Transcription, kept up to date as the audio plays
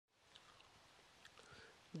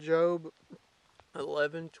Job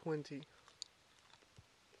 11:20.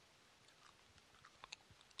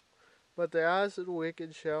 But the eyes of the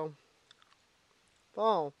wicked shall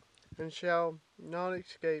fall, and shall not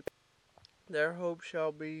escape. Their hope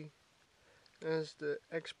shall be as the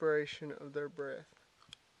expiration of their breath.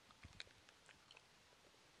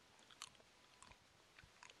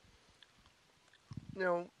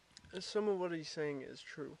 Now, some of what he's saying is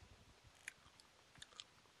true.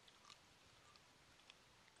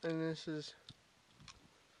 And this is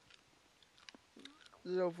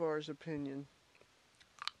Zophar's opinion.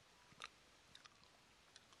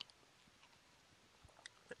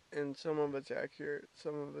 And some of it's accurate,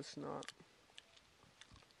 some of it's not.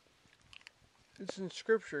 It's in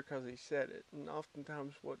scripture because he said it, and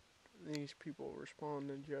oftentimes what these people respond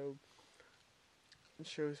to Job, it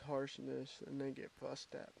shows harshness, and they get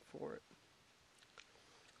fussed at for it.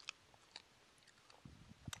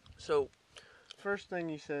 So, first thing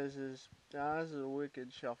he says is, the eyes of the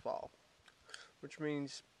wicked shall fall, which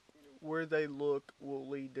means where they look will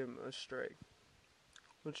lead them astray,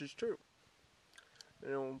 which is true.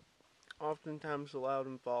 Oftentimes allow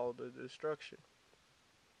them fall to destruction.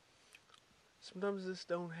 Sometimes this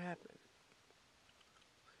don't happen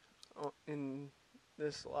in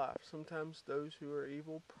this life. Sometimes those who are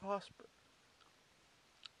evil prosper,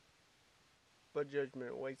 but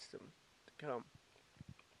judgment awaits them to come.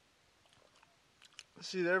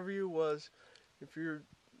 See, their view was, if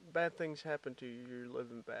bad things happen to you, you're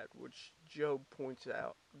living bad, which Job points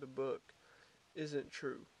out the book isn't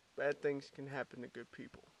true. Bad things can happen to good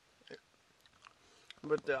people.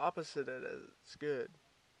 But the opposite of that is good.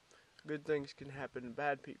 Good things can happen to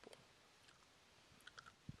bad people.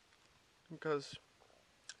 Because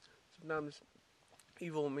sometimes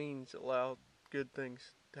evil means allow good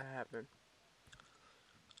things to happen.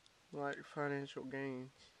 Like financial gains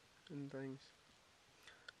and things.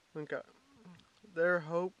 Okay. Their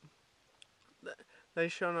hope, they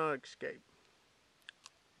shall not escape,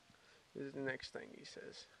 is the next thing he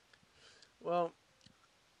says. Well,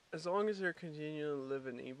 as long as they're continuing to live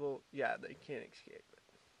in evil, yeah, they can't escape it.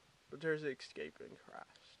 But there's an escape in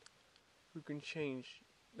Christ, who can change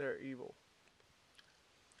their evil.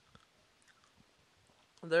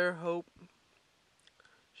 Their hope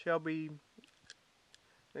shall be an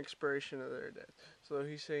expiration of their death. So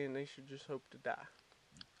he's saying they should just hope to die.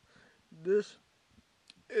 This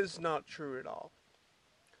is not true at all.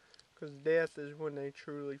 Because death is when they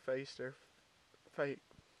truly face their fate.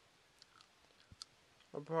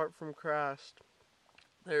 Apart from Christ,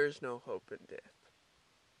 there is no hope in death.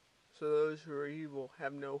 So those who are evil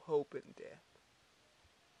have no hope in death.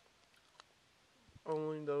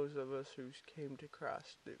 Only those of us who came to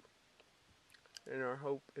Christ do. And our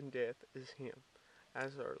hope in death is Him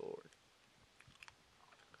as our Lord.